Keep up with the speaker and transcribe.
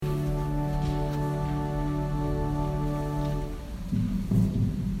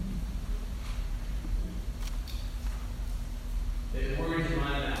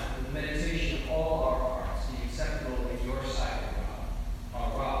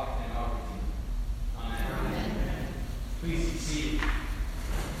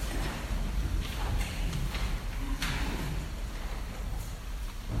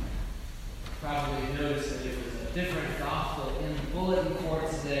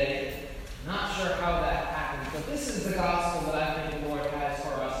today. Not sure how that happened, but this is the gospel that I think the Lord has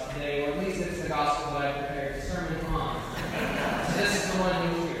for us today, or at least it's the gospel that I prepared a sermon on. So this is the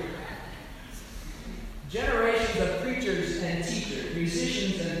one you'll hear. Generations of preachers and teachers,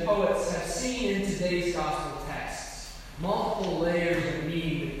 musicians and poets have seen in today's gospel texts multiple layers of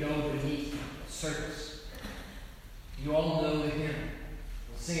meaning that go beneath the surface. You all know the hymn.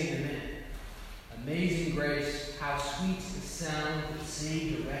 We'll sing it in a minute. Amazing grace, how sweet the sound that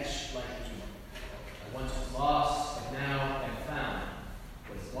saved a wretch like me. I once was lost, but now am found.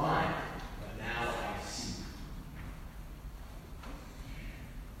 Was blind, but now I see.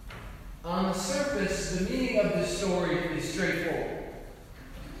 On the surface, the meaning of this story is straightforward.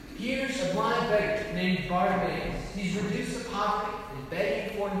 Here's a blind beggar named Bartimaeus. He's reduced to poverty and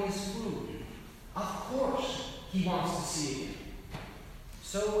begging for his food. Of course, he wants to see again.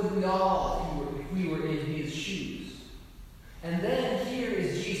 So would we all if we were in his shoes. And then here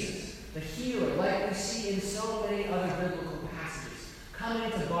is Jesus, the healer, like we see in so many other biblical passages,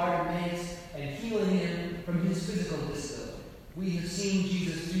 coming to Bartimaeus and healing him from his physical disability. We have seen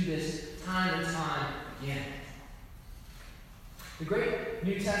Jesus do this time and time again. The great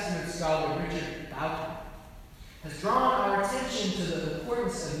New Testament scholar Richard Boughton has drawn our attention to the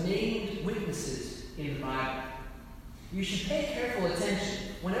importance of named witnesses in the Bible. You should pay careful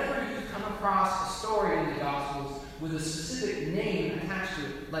attention whenever you come across a story in the Gospels with a specific name attached to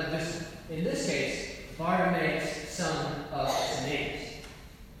it, like this one. In this case, Bartimaeus, son of Timaeus.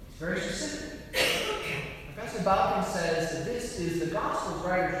 It's very specific. Professor Boughton says that this is the Gospel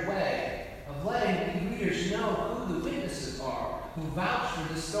writer's way of letting readers know who the witnesses are who vouched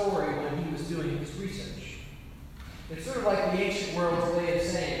for the story when he was doing his research. It's sort of like the ancient world's way of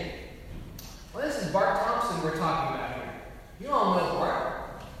saying, well, this is Bart Thompson we're talking about here. You all know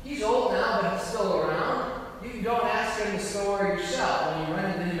Bart. He's old now, but he's still around. You can go and ask him the story yourself when you run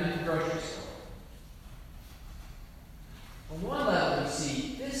into him at the grocery store. On one level, you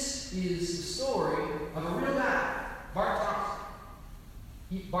see, this is the story of a real guy, Bart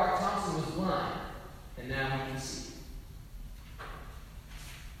Thompson. Bart Thompson was blind, and now he can see. At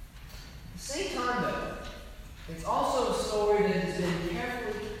the same time, though, it's also a story that has been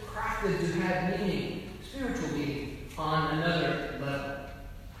carefully crafted to have meaning, spiritual meaning, on another level.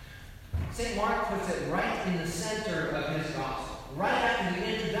 St. Mark puts it right in the center of his gospel, right after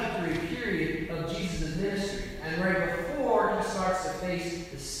the introductory period of Jesus' ministry, and right before he starts to face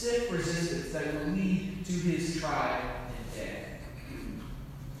the stiff resistance that will lead to his trial and death.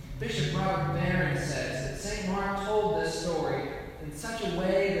 Bishop Robert Barron says that St. Mark told this story in such a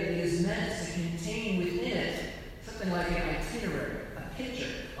way that it is meant to contain within it something like an itinerary, a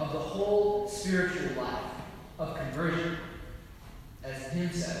picture of the whole spiritual life of conversion. As the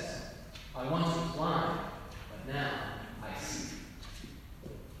hymn says, I once was blind, but now I see.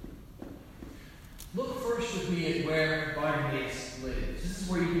 Look first with me at where Bartimaeus lives. This is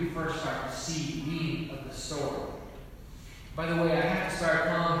where you can first start to see the meaning of the story. By the way, I have to start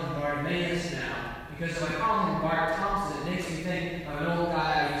calling him Bartimaeus now, because if I call him Bart Thompson, it makes me think of an old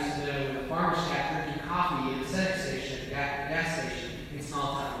guy I used to know in the farmer's shack drinking coffee at the Senate station, the gas station in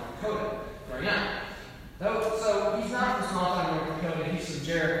small town North Dakota, growing up. So he's not from small town North Dakota, he's from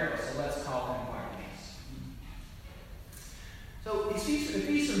Jericho, so let's call him Bartimaeus. So if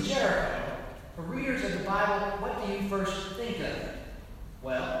he's from Jericho, for readers of the Bible, what do you first think of?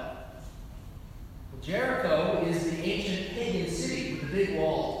 Well, Jericho is the ancient pagan city with the big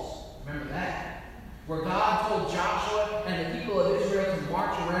walls. Remember that? Where God told Joshua and the people of Israel to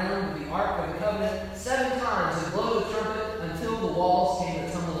march around with the Ark of the Covenant 7 times and blow the trumpet until the walls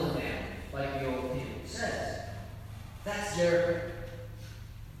came tumbling down, like the old hymn says. That's Jericho.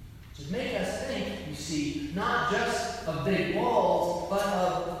 To make us think, you see, not just of big walls, but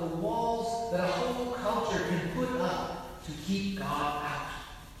of the walls that a whole culture can put up to keep God out.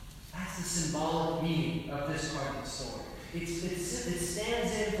 That's the symbolic meaning of this part of the story. It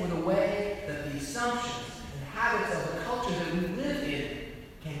stands in for the way that the assumptions and habits of the culture that we live in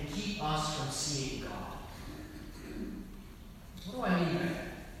can keep us from seeing God. What do I mean by that?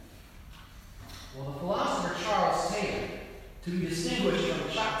 Well, the philosopher Charles Taylor, to be distinguished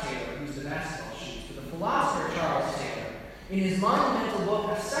from Chuck Taylor, who's the basketball shoes, but the philosopher Charles Taylor, in his monumental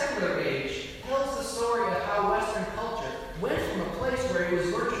book, A Secular Age, tells the story of how Western culture went from a place where it was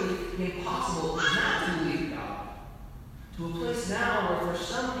virtually impossible not to believe God, to a place now where for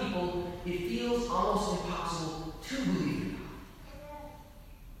some people it feels almost impossible to believe in God.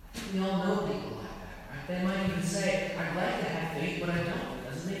 I think we all know people like that, right? They might even say, I'd like to have faith, but I don't. It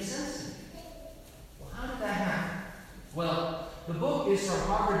doesn't make sense to me. Well, how did that happen? Well, the book is from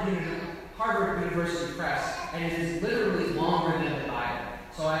Harvard University Press, and it is literally longer than the Bible.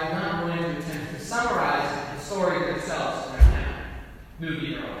 So I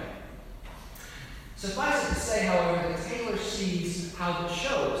moving her away. Suffice it to say, however, that Taylor sees how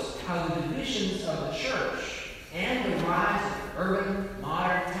the divisions of the church and the rise of urban,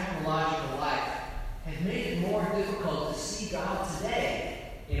 modern, technological life have made it more difficult to see God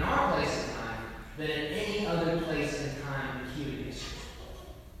today in our place and time than in any other place and time in human history.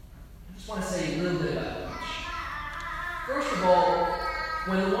 I just want to say a little bit about each. First of all,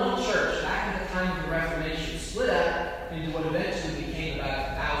 when the one church, back at the time of the Reformation, split up into what eventually became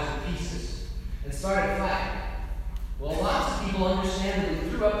about 1,000 pieces and started fighting, well, lots of people understandably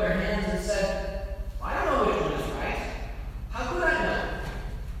threw up their hands and said, I don't know which one is right. How could I know?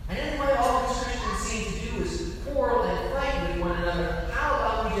 And anyway, all these Christians seem to do is quarrel and fight with one another. How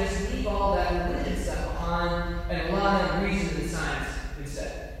about we just leave all that religion stuff behind and rely on reason and science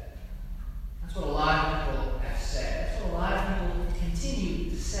instead? That's what a lot of people have said. That's what a lot of people continue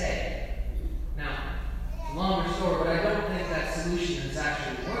to say. Now, it's a longer story, but I don't think that solution has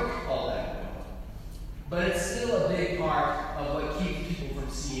actually worked all that well. But it's still a big part of what keeps people from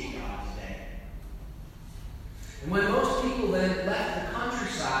seeing God today. And when most people then left the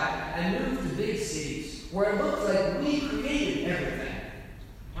countryside and moved to big cities, where it looked like we created everything,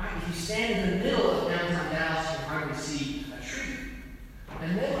 right? If you stand in the middle of downtown Dallas, you can hardly see a tree.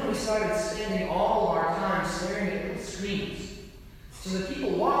 And then when we started spending all of our time staring at little screens, so that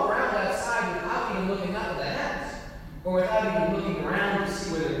people walk around outside without even looking up at the heavens, or without even looking around to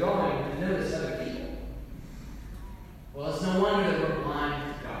see where they're going and to notice other people. Well, it's no wonder that we're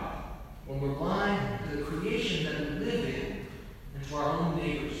blind to God. When we're blind to the creation that we live in and to our own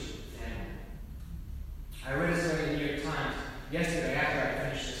neighbors and family. I read a story in the New York Times yesterday after I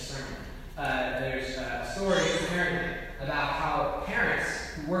finished this sermon. There's a story apparently about how parents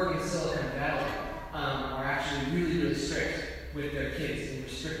who work in Silicon Valley are actually really, really strict with their kids in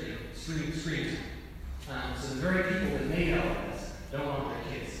restricting screen time. So the very people that made all of this don't want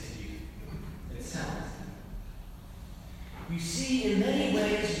their kids to use it. It's telling. You see, in many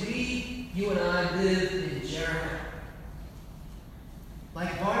ways, you and I live in Jericho.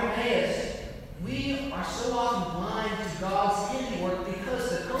 Like Bartimaeus, we are so often blind to God's handiwork because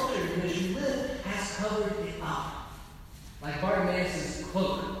the culture in which we live has covered it up. Like Bartimaeus'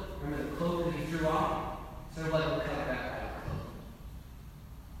 cloak. Remember the cloak that he threw off? Sort of like we're covered up by a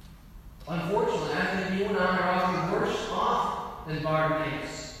cloak. Unfortunately, I think you and I are often worse off than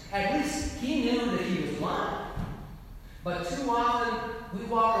Bartimaeus. At least he knew that he was blind. But too often, we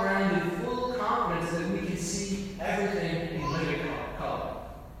walk around in full confidence that we can see everything in clear color,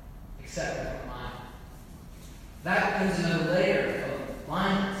 except for our mind. That becomes another layer of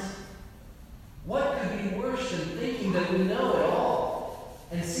blindness. What could be worse than thinking that we know it all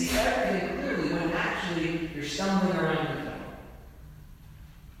and see everything clearly when actually you're stumbling around in the dark?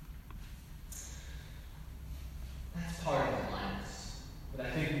 That's part of the blindness that I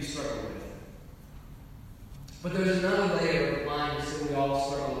think we struggle with. But there's another layer of blindness that we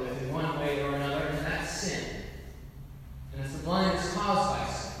all struggle with in one way or another, and that's sin. And it's the blindness caused by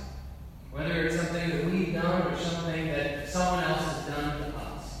sin. Whether it's something that we've done or something that someone else has done to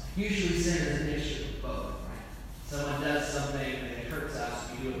us. Usually sin is a mixture of both, right? Someone does something and it hurts us,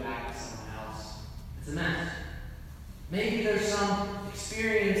 we do it back to someone else. It's a mess. Maybe there's some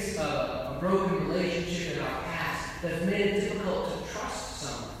experience of a broken relationship in our past that's made it difficult to trust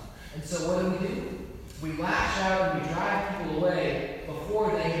someone. And so what do? We lash out and we drive people away before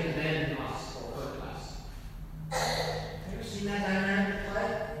they can abandon us or hurt us. Ever seen that dynamic at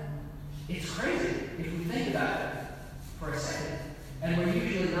play? It's crazy if we think about it for a second. And we're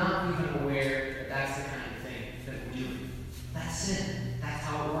usually not even aware that that's the kind of thing that we're doing. That's sin. That's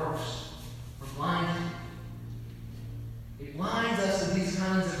how it works. We're blind. It blinds us to these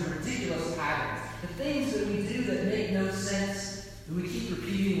kinds of ridiculous patterns. The things that we do that make no sense, that we keep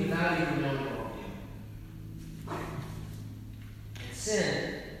repeating without even knowing what we're doing. Sin,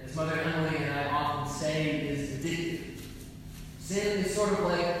 as Mother Emily and I often say, is addictive. Sin is sort of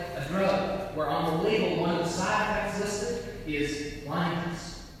like a drug, where on the label one of the side effects listed is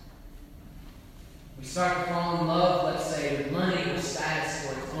blindness. We start to fall in love, let's say, with money or status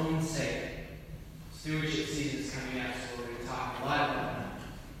for its own sake. Stewardship season is coming up, so we're going to talk a lot about that.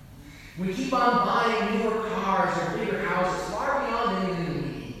 We keep on buying newer cars or bigger houses far beyond anything we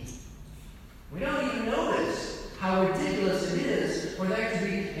need. We don't even notice how ridiculous it is for there to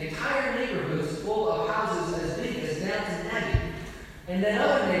be entire neighborhoods full of houses as big as Downton Abbey, and then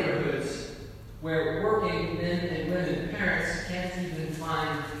other neighborhoods where working men and women parents can't even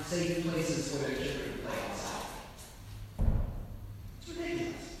find safe places for their children to play outside. It's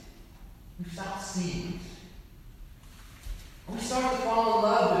ridiculous. We stop seeing it. We start to fall in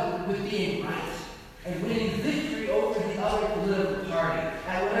love with being right and winning victory over the other political party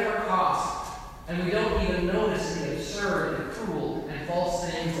at whatever cost. And we don't even notice the absurd and cruel and false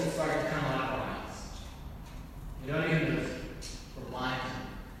things that start to come out of our mouths. We don't even notice it. We're blind to it.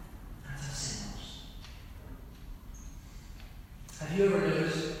 That's how sin works. Have you ever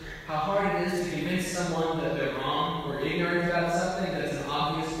noticed how hard it is to convince someone that they're wrong or ignorant about something that's an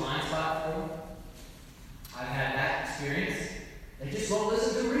obvious blind spot for them? I've had that experience. They just won't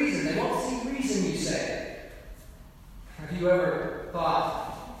listen to reason. They won't see reason, you say. Have you ever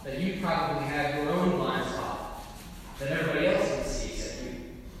thought that you probably have your own blind spot that everybody else can see except you?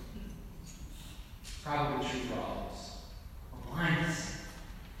 Probably true for all of us. We're blind to sin.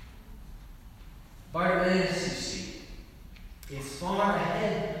 Bartimaeus, you see, is far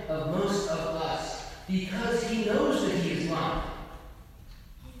ahead of most of us because he knows that he is blind.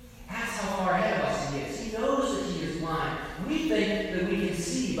 That's how far ahead of us he is. He knows that he is blind. We think that we can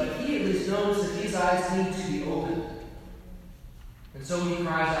see, but he at least knows that his eyes need to be opened. And so he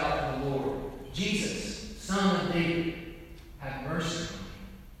cries out to the Lord, Jesus, Son of David, have mercy on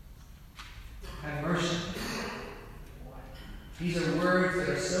me. Have mercy on me. These are words that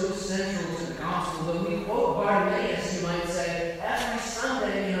are so central to the gospel. When we quote Bartimaeus, you might say, every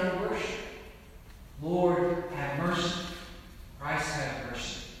Sunday in our worship, Lord, have mercy. Christ, have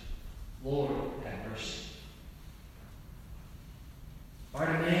mercy. Lord, have mercy.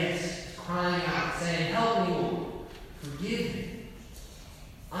 Bartimaeus is crying out, saying, help me, Lord. Forgive me.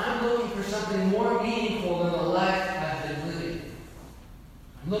 I'm looking for something more meaningful than the life I've been living.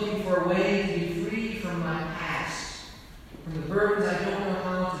 I'm looking for a way to be free from my past, from the burdens I don't know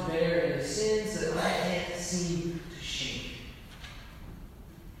how to bear, and the sins that I can't seem to shake.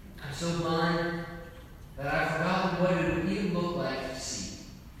 I'm so blind that I've forgotten what it would even look like to see.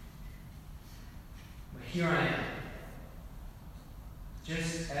 But here I am,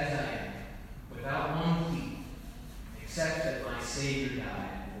 just as I am, without one plea, except that my Savior died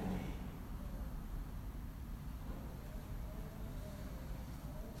for me.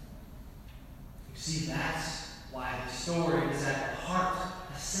 You see, that's why the story is at the heart,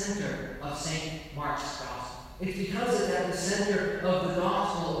 the center of St. Mark's Gospel. It's because it's at the center of the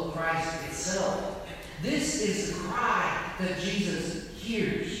gospel of Christ itself. This is the cry that Jesus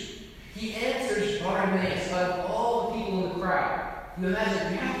hears. He answers Bartimaeus out of all the people in the crowd. You have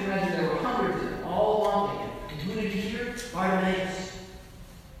to imagine there were hundreds of them, all along him. And who did he hear? Bartimaeus.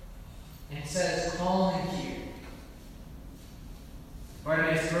 And it says, call him here.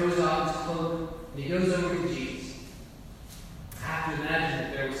 Bartimaeus throws off his cloak and he goes over to Jesus. I have to imagine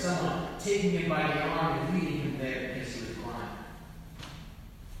that there was someone taking him by the arm and leading him there because he was blind.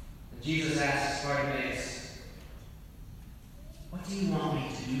 And Jesus asks Bartimaeus, what do you want me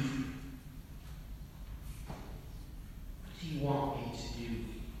to do? What do you want me to do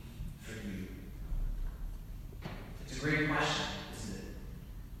for you? It's a great question, isn't it?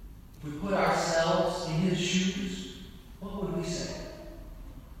 If we put ourselves in his shoes, what would we say?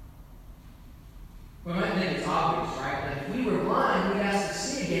 We might think it's obvious, right? That if we were blind, we'd ask to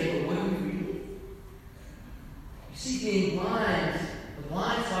see again, but wouldn't we do? You see, being blind, the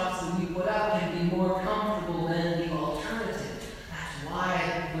blind spots that we put out can be more comfortable than the alternative. That's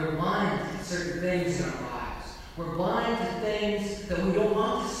why we're blind to certain things in our lives. We're blind to things that we don't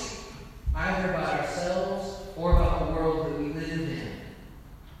want to see, either about ourselves or about the world that we live in.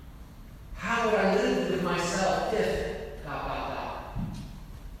 How would I live with myself if, ...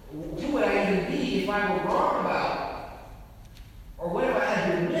 Who would I even be if I were wrong about it? Or what if I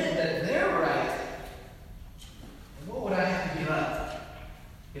had to admit that they're right? And what would I have to give up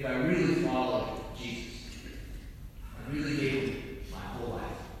if I really followed Jesus? I really gave him my whole life.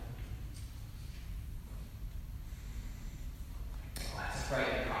 Well, that's a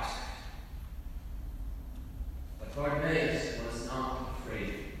frightening prospect. But Bartimaeus was not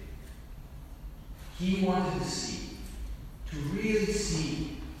afraid. He wanted to see, to really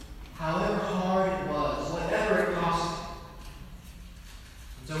see, however hard it was, whatever it cost him.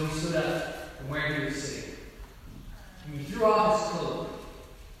 And so he stood up from where he was sitting. And he threw off his cloak,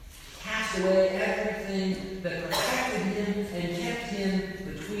 cast away everything that protected him and kept him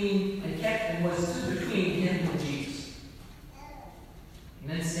between, and was between him and Jesus. And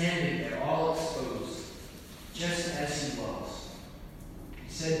then standing there, all exposed, just as he was,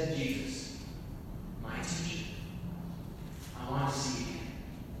 he said to Jesus, my teacher, I want to see you.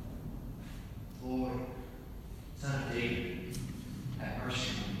 Lord, Son of David, have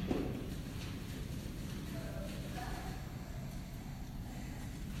mercy on me.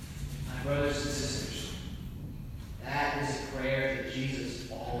 My brothers and sisters, that is a prayer that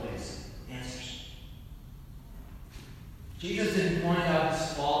Jesus always answers. Jesus didn't point out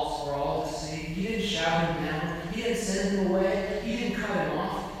his faults for all to see. He didn't shout send him away. He didn't cut him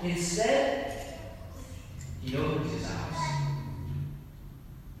off. Instead, he opened his eyes.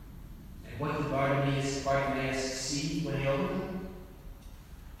 And what did Bartimaeus see when he opened them?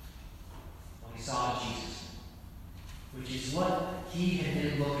 Well, he saw Jesus, which is what he had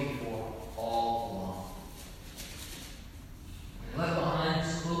been looking for all along. He left behind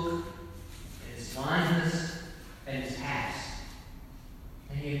his cloak and his blindness and his past.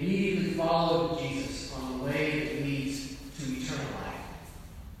 And he immediately followed Jesus on the way that leads to eternal life,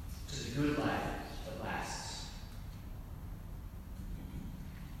 to the good life that lasts.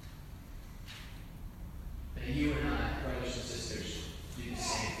 May you and I, brothers and sisters, do the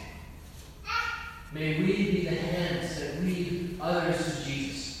same. May we be the hands that lead others to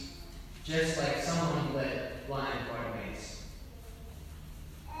Jesus, just like someone led blind Bartimaeus.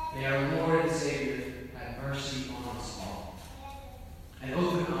 May our Lord and Savior have mercy on us all and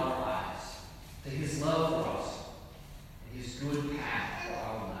open our eyes to his love for